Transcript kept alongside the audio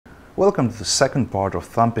Welcome to the second part of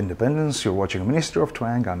Thumb Independence. You're watching Minister of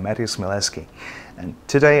Twang. I'm Mattis Mileski. And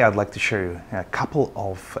today I'd like to show you a couple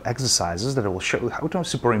of exercises that will show you how to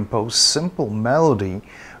superimpose simple melody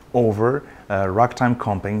over ragtime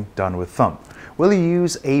comping done with thumb. We'll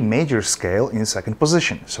use a major scale in second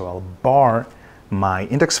position. So I'll bar my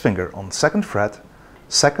index finger on second fret,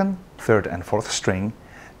 second, third and fourth string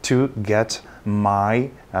to get my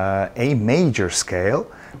A major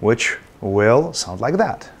scale, which will sound like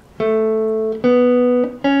that.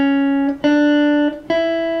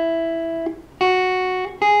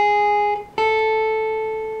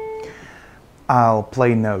 I'll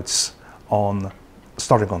play notes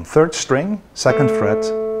starting on third string, second fret,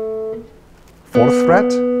 fourth fret,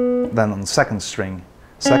 then on second string,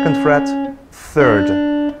 second fret, third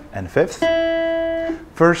and fifth,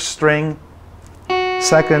 first string,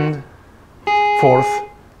 second, fourth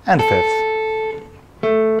and fifth.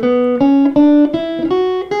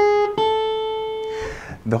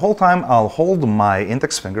 The whole time I'll hold my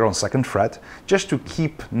index finger on second fret just to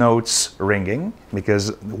keep notes ringing,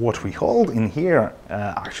 because what we hold in here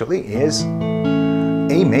actually is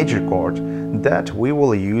a major chord that we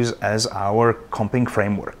will use as our comping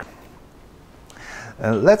framework.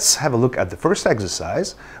 Let's have a look at the first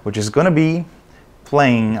exercise, which is going to be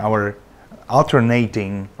playing our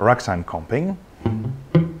alternating ragtime comping.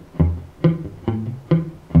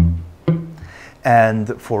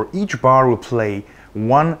 And for each bar we'll play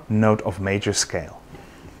one note of major scale.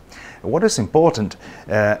 What is important,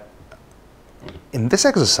 in this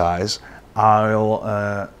exercise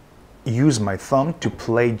I'll use my thumb to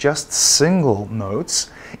play just single notes.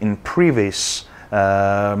 In previous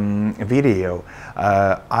video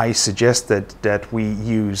I suggested that we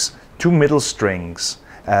use two middle strings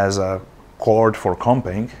as a chord for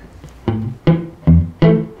comping.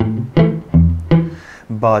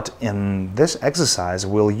 But in this exercise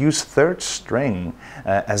we'll use third string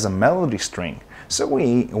as a melody string. So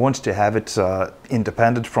we want to have it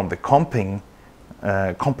independent from the comping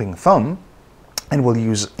thumb, and we'll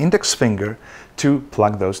use index finger to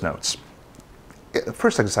plug those notes. The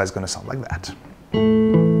first exercise is going to sound like that.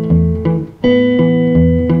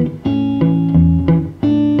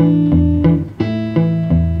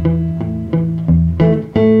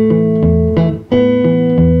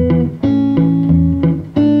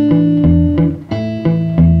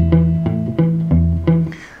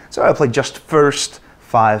 So I play just first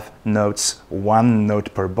 5 notes, 1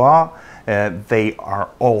 note per bar. They are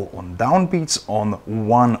all on downbeats on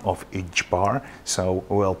one of each bar. So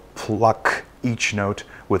we'll pluck each note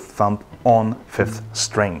with thumb on 5th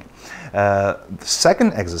string. The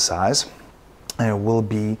second exercise will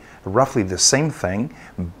be roughly the same thing,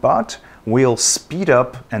 but we'll speed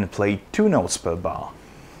up and play 2 notes per bar.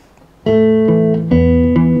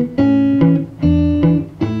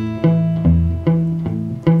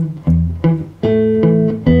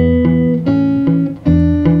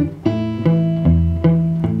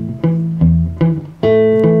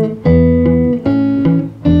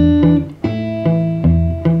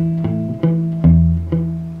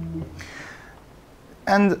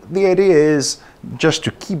 And the idea is just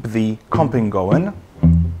to keep the comping going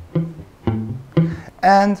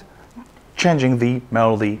and changing the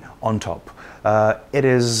melody on top. It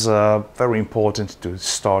is very important to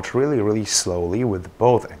start really slowly with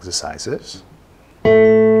both exercises.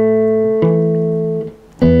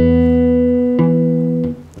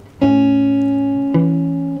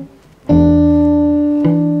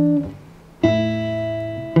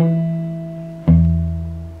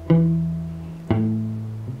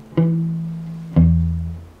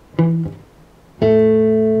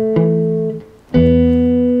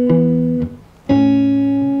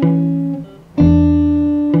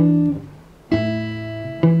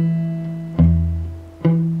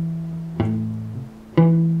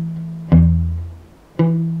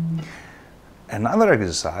 Another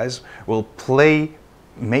exercise will play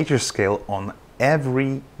major scale on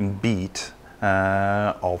every beat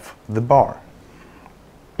of the bar.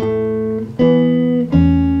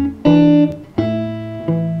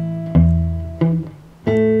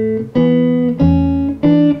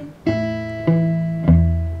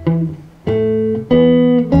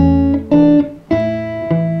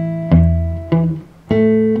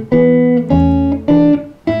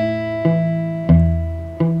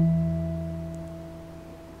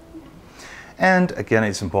 And again,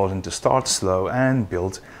 it's important to start slow and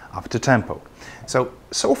build up to tempo.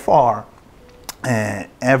 So far,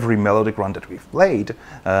 every melodic run that we've played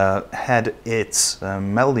had its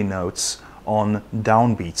melody notes on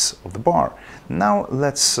downbeats of the bar. Now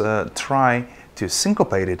let's try to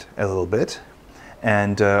syncopate it a little bit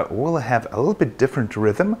and we'll have a little bit different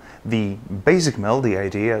rhythm. The basic melody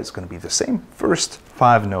idea is going to be the same, first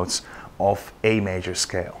 5 notes of A major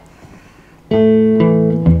scale.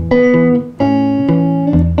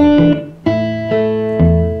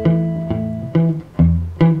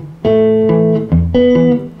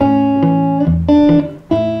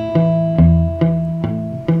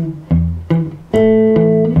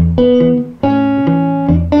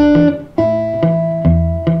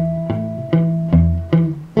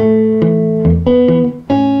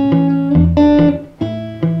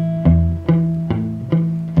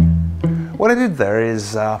 What I did there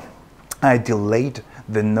is I delayed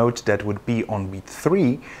the note that would be on beat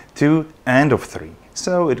 3 to end of 3.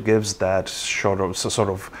 So it gives that sort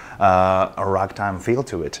of a ragtime feel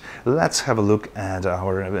to it. Let's have a look at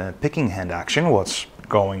our picking hand action, what's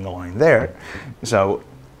going on there. So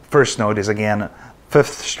first note is again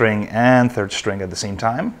 5th string and 3rd string at the same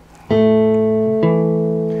time.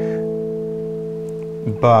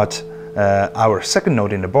 But our second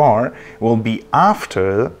note in the bar will be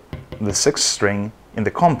after the 6th string in the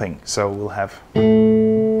comping, so we'll have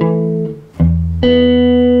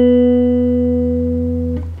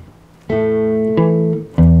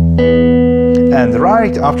and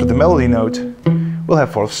right after the melody note we'll have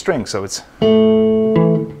 4th string, so it's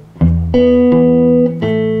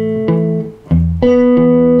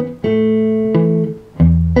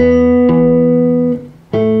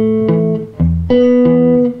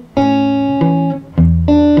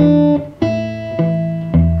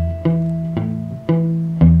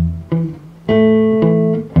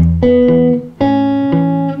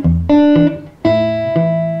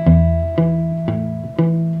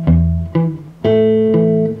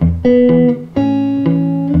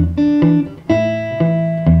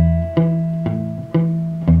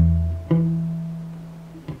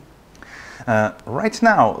right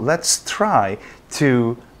now, let's try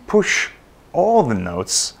to push all the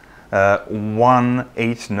notes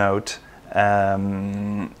 1/8 note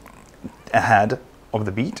ahead of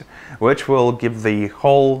the beat, which will give the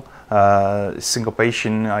whole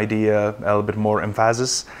syncopation idea a little bit more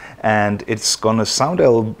emphasis, and it's gonna sound a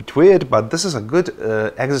little bit weird, but this is a good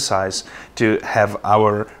exercise to have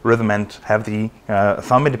our rhythm and have the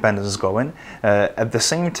thumb independence going. At the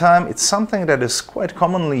same time, it's something that is quite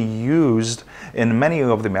commonly used in many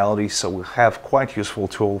of the melodies, so we have quite useful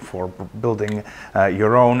tool for building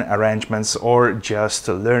your own arrangements or just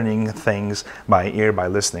learning things by ear, by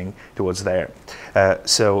listening to what's there.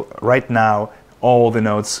 So right now, all the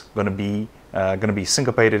notes gonna be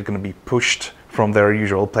syncopated, gonna be pushed from their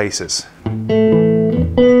usual places.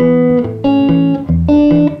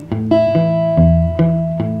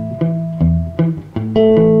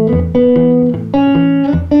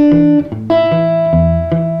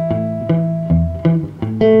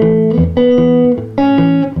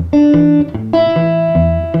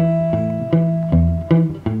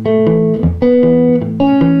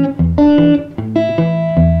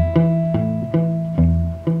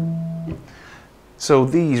 So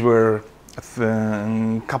these were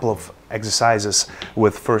a couple of exercises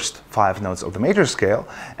with first 5 notes of the major scale,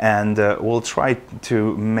 and we'll try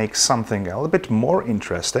to make something a little bit more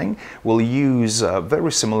interesting. We'll use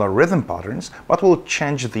very similar rhythm patterns, but we'll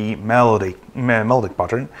change the melodic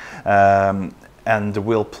pattern, and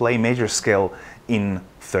we'll play major scale in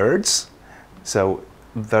thirds. So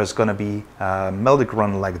there's gonna be a melodic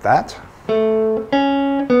run like that.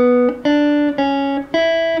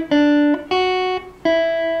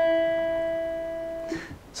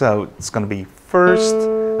 So it's going to be first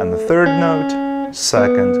and the 3rd note,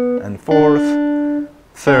 2nd and 4th,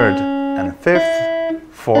 3rd and 5th,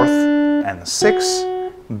 4th and 6th,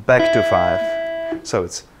 back to 5. So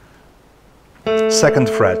it's 2nd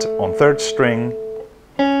fret on 3rd string,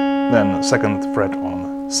 then 2nd fret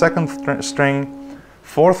on 2nd string,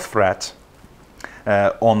 4th fret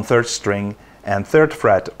on 3rd string, and 3rd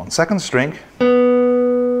fret on 2nd string.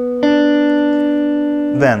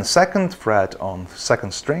 Then 2nd fret on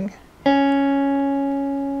 2nd string,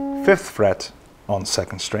 5th fret on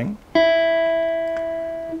 2nd string,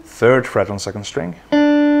 3rd fret on 2nd string,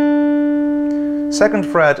 2nd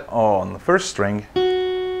fret on 1st string,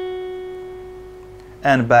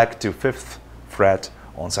 and back to 5th fret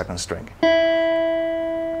on 2nd string.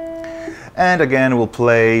 And again, we'll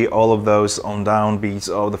play all of those on downbeats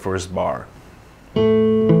of the first bar.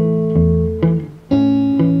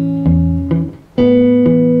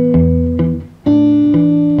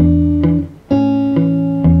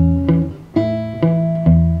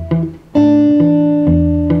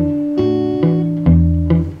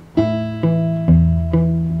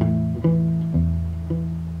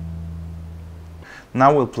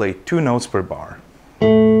 Now we'll play 2 notes per bar. And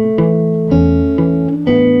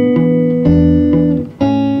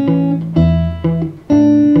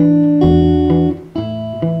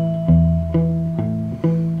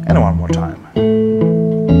one more time.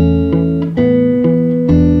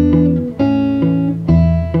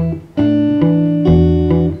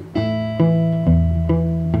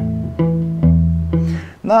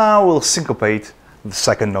 Now we'll syncopate the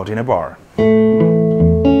second note in a bar.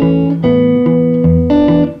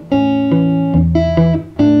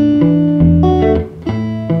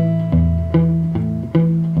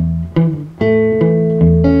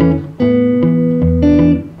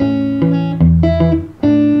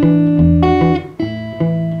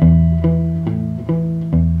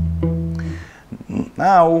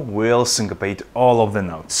 Now we'll syncopate all of the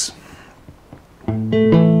notes.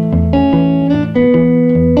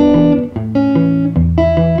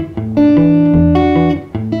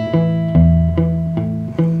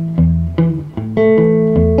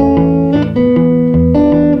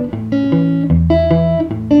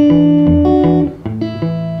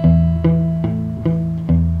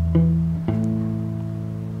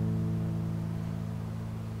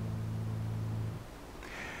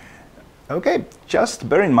 Okay, just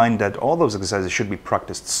bear in mind that all those exercises should be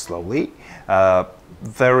practiced slowly.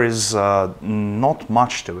 There is not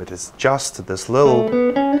much to it, it's just this little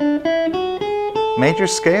major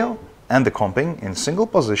scale and the comping in single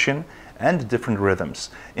position and different rhythms.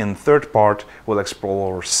 In third part, we'll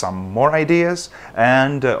explore some more ideas,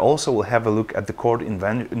 and also we'll have a look at the chord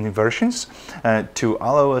inversions to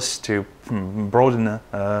allow us to broaden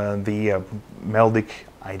the melodic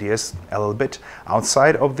ideas a little bit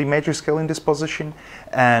outside of the major scale in this position.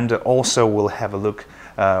 And also we'll have a look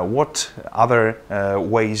what other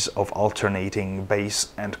ways of alternating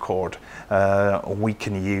bass and chord we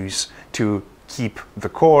can use to keep the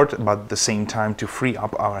chord, but at the same time to free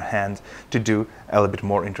up our hand to do a little bit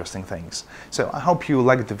more interesting things. So I hope you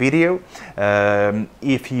liked the video.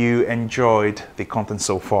 If you enjoyed the content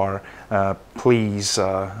so far, please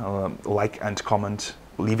like and comment.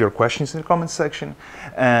 Leave your questions in the comment section,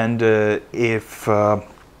 and if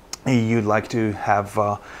you'd like to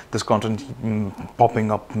have this content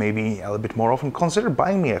popping up maybe a little bit more often, consider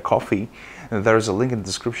buying me a coffee. There's a link in the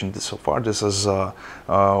description. So far, this is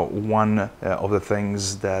one of the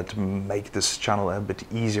things that make this channel a bit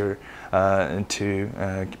easier to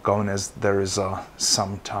keep going, as there is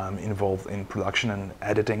some time involved in production and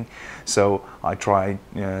editing. So I try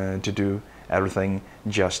to do everything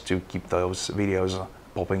just to keep those videos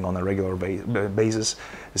popping on a regular basis.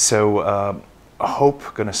 So I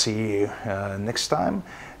hope gonna see you next time,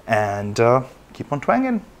 and keep on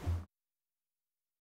twanging.